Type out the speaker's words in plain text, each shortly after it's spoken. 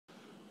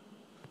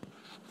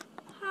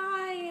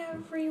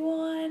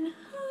everyone.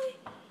 Hi.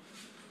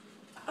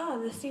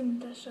 Oh, the steam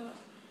does show up.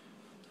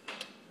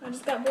 I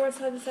just got bored,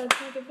 so I decided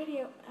to make a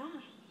video.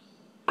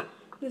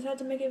 Decided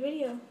to make a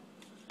video.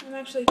 I'm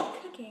actually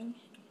cooking.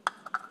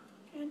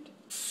 And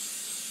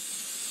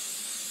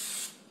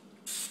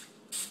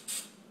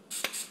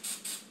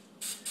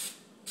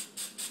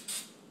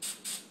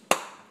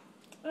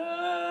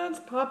it's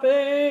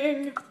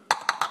popping.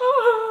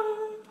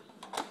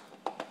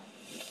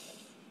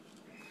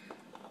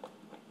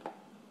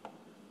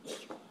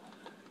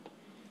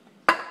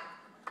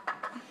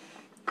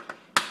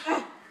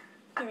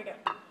 There we go.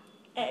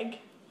 Egg.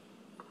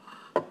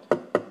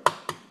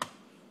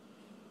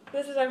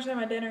 This is actually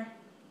my dinner.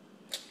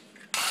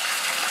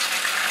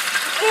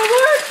 It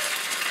worked!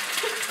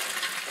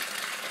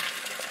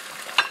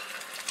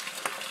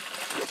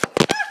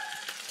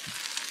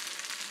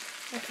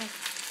 Okay.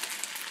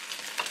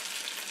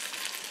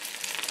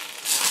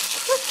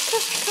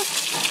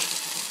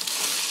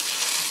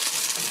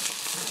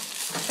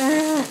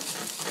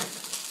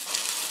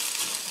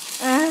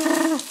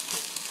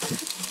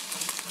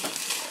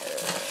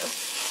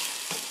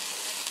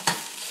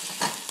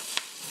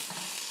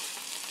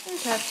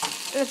 Okay,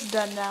 it's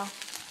done now.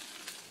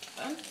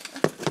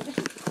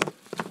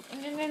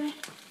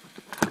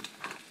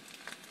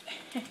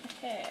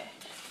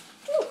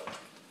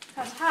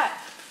 That's hot.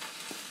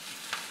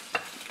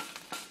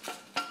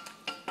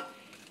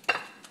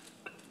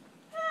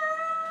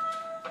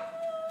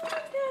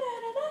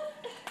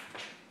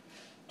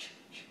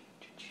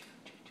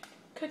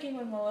 Cooking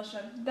with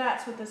Militia.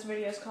 That's what this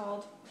video is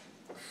called.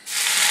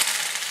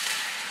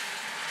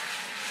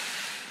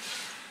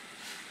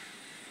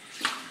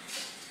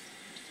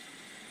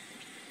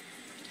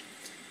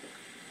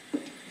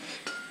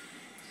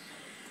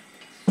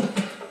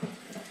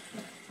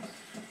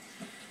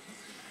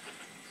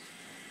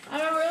 I'm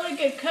a really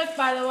good cook,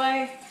 by the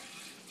way.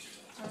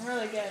 I'm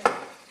really good.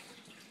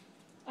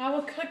 I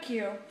will cook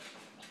you.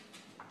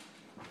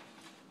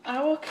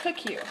 I will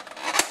cook you.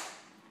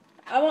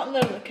 I won't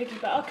literally cook you,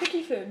 but I'll cook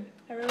you food.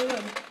 I really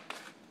would.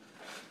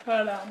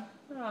 Put it on.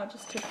 Oh, I'll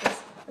just take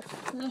this.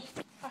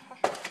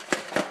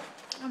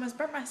 I almost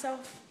burnt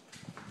myself.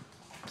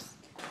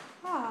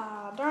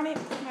 Ah, darn it,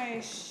 my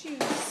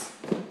shoes.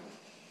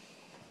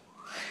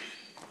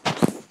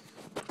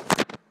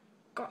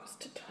 Got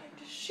to tie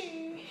the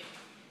shoe.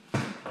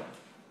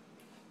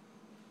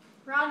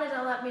 Ron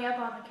doesn't let me up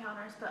on the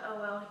counters, but oh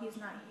well, he's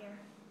not here.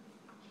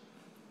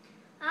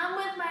 I'm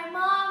with my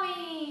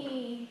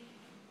mommy.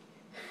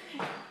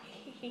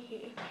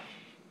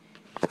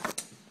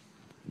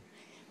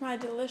 My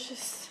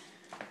delicious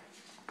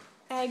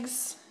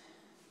eggs.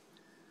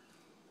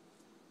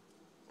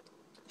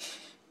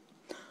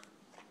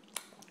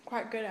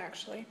 Quite good,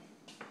 actually.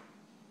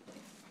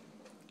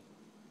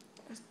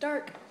 It's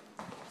dark.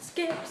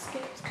 Skip,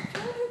 skip,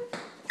 skip.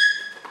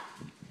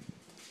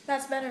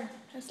 That's better.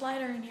 It's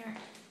lighter in here.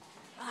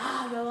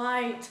 Ah, the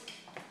light.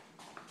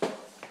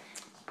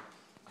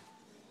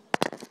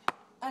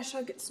 I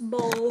shall get some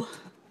bowl.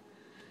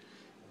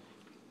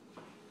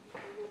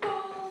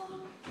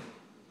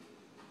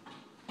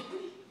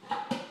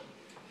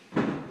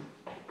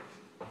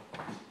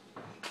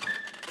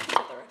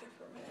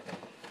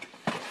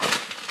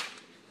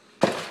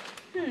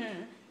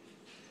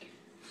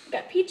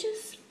 Got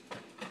peaches.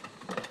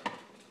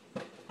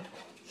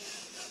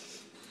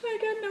 I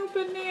got no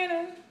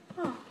banana.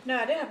 Oh, no,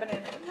 I did have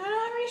banana. I don't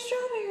have any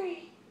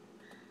strawberry.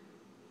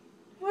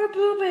 Or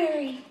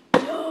blueberry.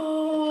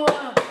 No.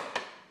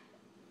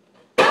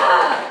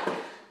 Ah!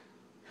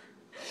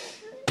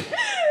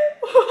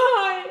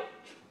 Why?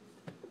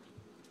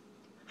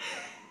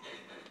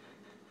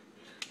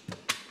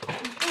 Oh,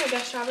 I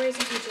got strawberries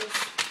and peaches.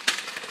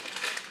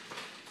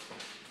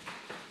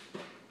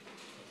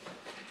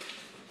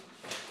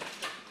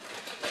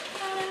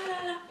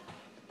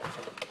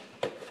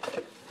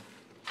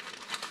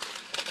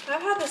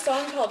 I've had this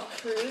song called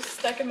Cruise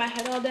stuck in my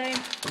head all day.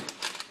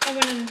 And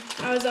when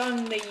I was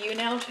on the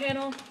YouNow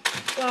channel,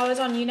 well, I was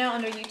on YouNow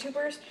under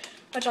YouTubers,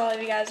 which all of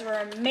you guys were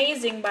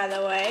amazing, by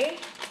the way.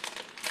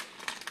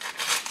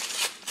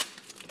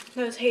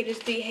 Those haters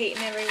be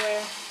hating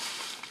everywhere.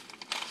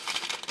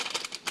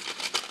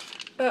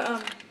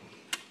 But,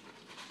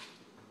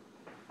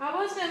 I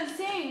was gonna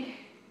sing,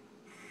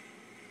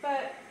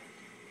 but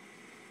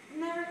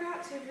never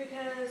got to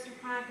because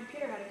my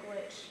computer had a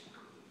glitch.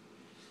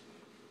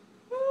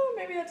 Oh,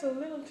 maybe that's a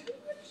little too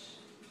much.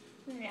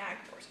 Yeah, I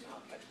can pour some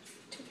out, but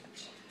too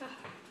much.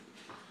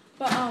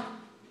 But,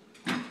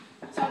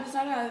 so I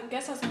decided, I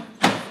guess I was going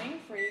to sing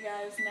for you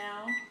guys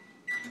now.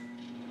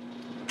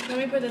 Let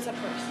me put this up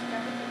first.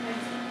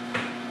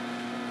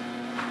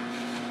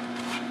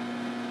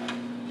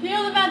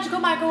 Feel the magical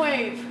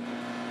microwave.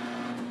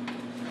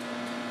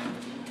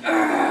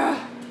 Urgh.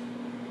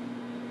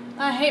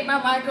 I hate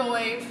my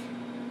microwave.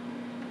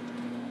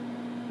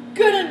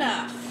 Good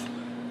enough.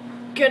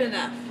 Good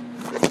enough.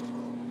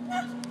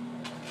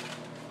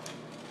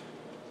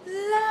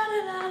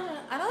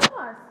 I don't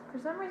know. For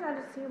some reason, I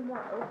just see them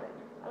more open.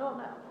 I don't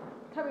know.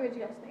 Tell me what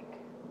you guys think.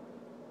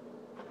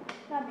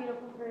 That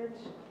beautiful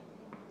fridge.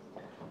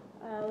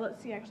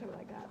 Let's see actually what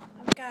I got.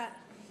 I've got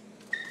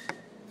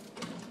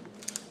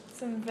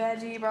some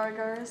veggie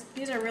burgers.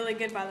 These are really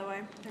good, by the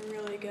way. They're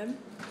really good.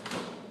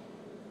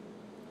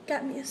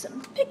 Got me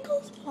some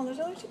pickles. Oh, there's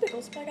only 2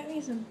 pickles, but I got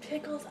me some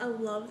pickles. I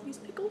love these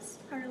pickles.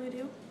 I really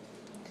do.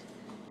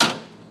 I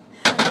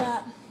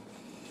got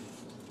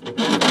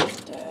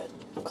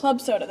club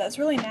soda. That's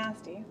really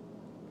nasty.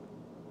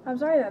 I'm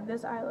sorry that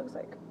this eye looks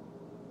like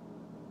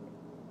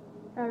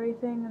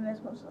everything, and this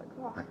one's like,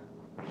 oh.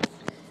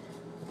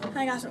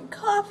 I got some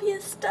coffee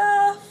and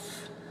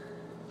stuff.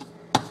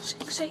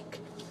 Shake, shake.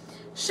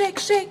 Shake,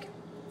 shake.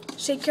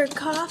 Shake your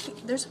coffee.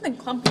 There's something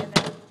clumpy in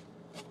there.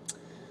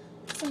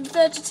 Some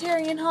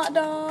vegetarian hot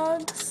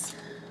dogs.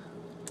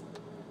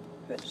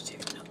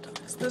 Vegetarian hot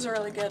dogs. Those are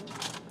really good.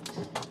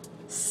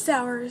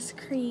 Sour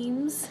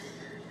creams.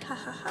 Ha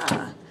ha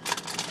ha.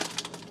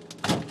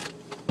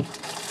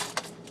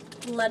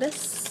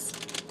 Lettuce.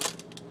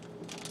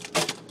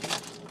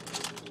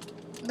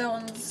 That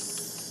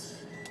one's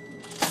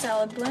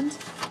salad blend.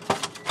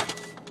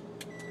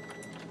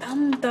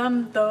 Dum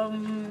dum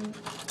dum.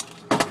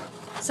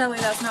 Sadly,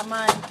 that's not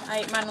mine. I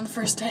ate mine on the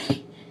first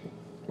day.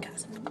 Got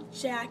some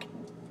Jack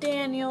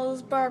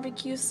Daniel's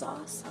barbecue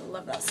sauce. I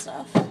love that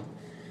stuff.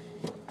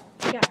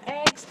 We got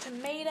eggs,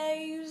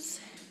 tomatoes,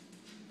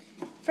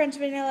 French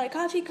vanilla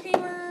coffee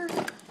creamer,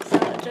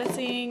 salad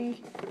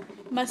dressing,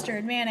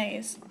 mustard,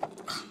 mayonnaise.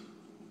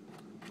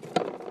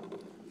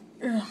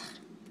 Ugh,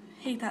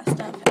 hate that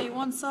stuff.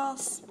 A1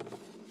 sauce,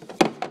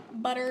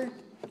 butter,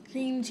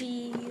 cream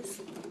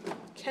cheese,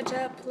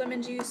 ketchup,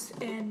 lemon juice,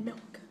 and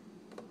milk.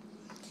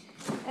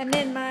 And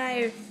in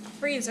my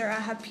freezer, I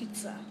have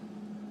pizza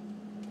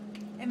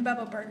and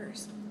Bubba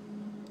burgers.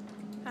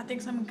 I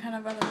think some kind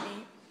of other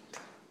meat.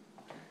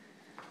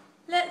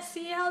 Let's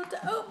see how the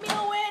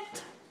oatmeal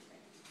went.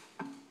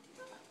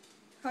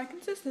 High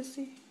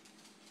consistency.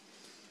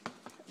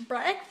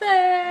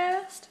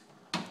 Breakfast.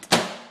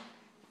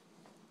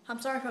 I'm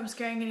sorry if I'm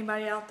scaring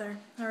anybody out there.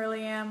 I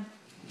really am.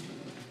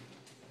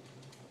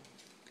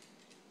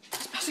 I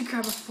was about to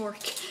grab a fork.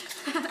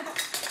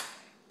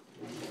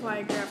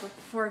 Why grab a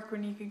fork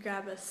when you could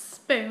grab a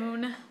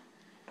spoon?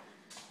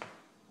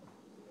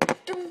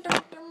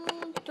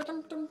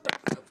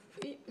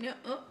 Yeah,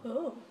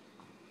 oh.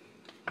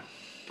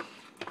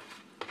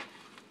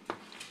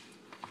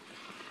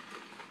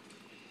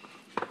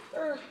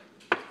 Oh,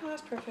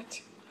 that's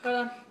perfect. Hold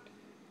on.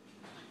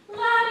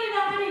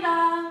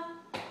 La-di-da-di-da.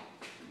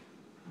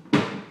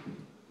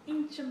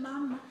 Ain't your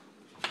mama.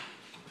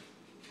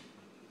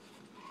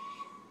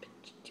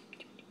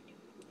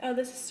 Oh,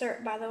 this is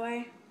syrup, by the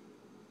way.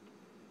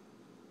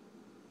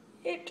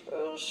 It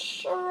is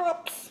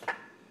syrups.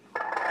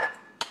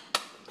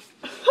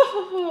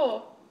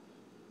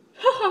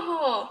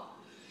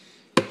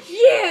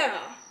 Yeah!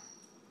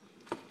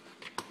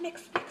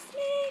 Mix, mix,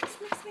 mix,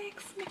 mix,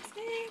 mix, mix,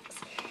 mix.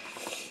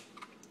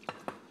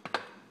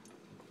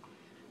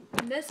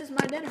 And this is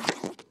my dinner.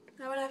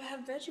 I would have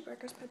had veggie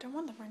burgers, but I don't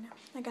want them right now.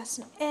 I got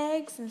some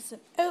eggs and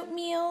some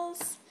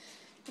oatmeals,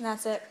 and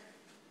that's it.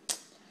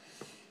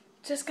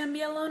 Just gonna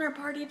be a loner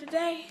party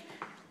today.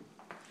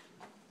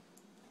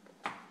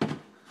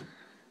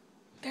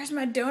 There's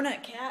my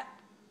donut cat.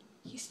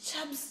 He's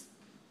Chubs.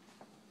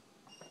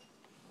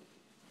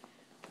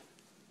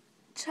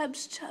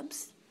 Chubs,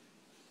 Chubs.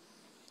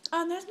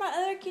 Oh, and there's my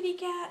other kitty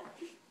cat.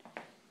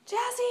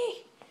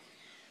 Jazzy.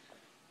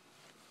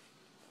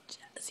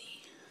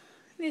 Jazzy.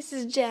 This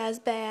is Jazz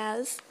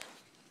Baz.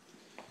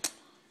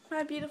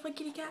 My beautiful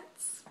kitty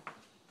cats.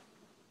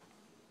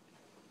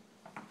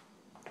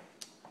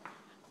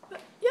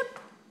 Yep.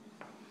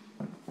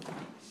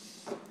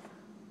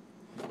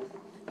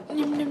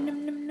 Num, num,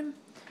 num, num, num.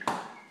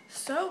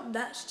 So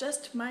that's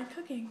just my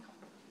cooking.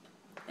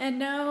 And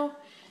no,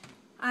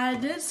 I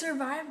did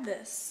survive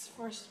this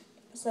for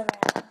 7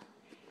 hours.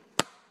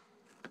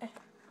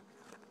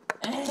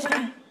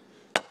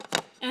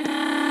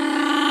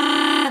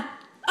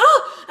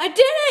 Oh, I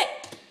did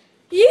it!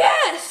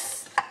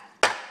 Yes!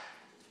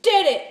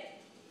 Did it!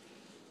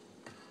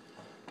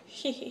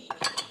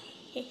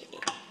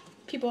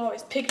 People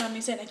always pick on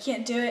me saying I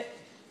can't do it.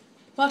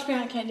 Watch me,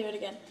 I can't do it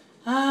again.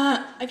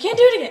 I can't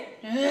do it again.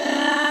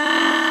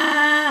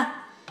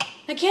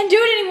 I can't do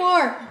it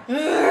anymore.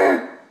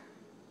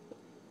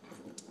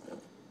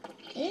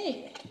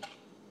 Hey.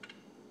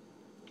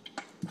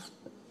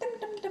 Dum,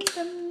 dum, dum,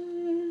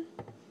 dum.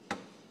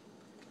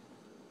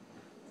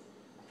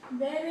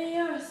 Baby,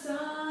 you're a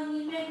song,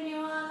 you make me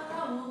wanna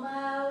roll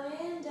my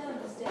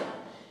windows down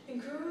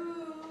and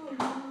cruise.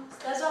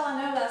 That's all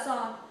I know of that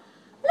song.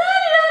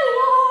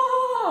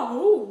 La-di-da-di-da.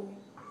 Ooh.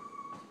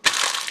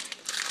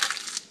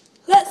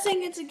 Let's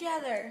sing it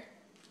together.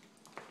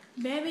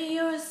 Baby,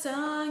 you're a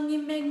song,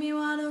 you make me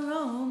wanna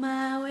roll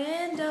my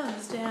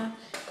windows down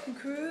and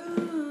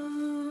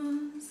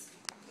cruise.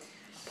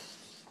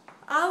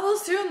 I will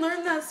soon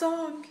learn that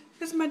song.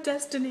 It's my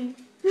destiny.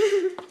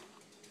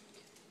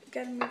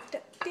 Gotta move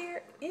up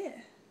there.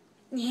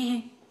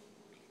 Yeah.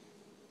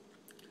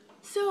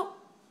 So,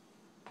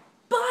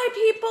 bye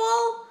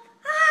people!